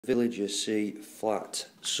Villager C flat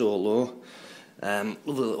solo. Lovely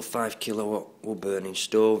little 5 kilowatt wood burning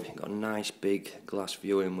stove. You've got a nice big glass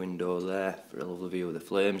viewing window there for a lovely view of the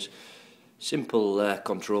flames. Simple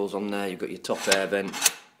controls on there. You've got your top air vent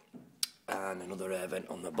and another air vent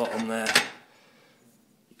on the bottom there.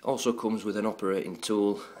 Also comes with an operating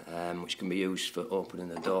tool which can be used for opening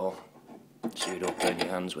the door so you don't burn your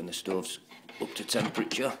hands when the stove's up to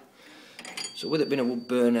temperature. So with it being a wood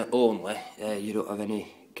burner only, you don't have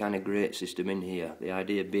any kind of grate system in here. The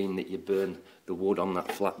idea being that you burn the wood on that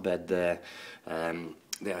flat bed there.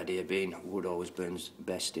 The idea being wood always burns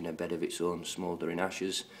best in a bed of its own smouldering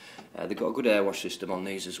ashes. They've got a good air wash system on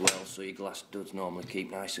these as well, so your glass does normally keep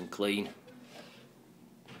nice and clean.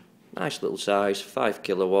 Nice little size, 5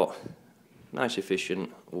 kilowatt, nice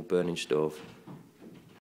efficient wood burning stove.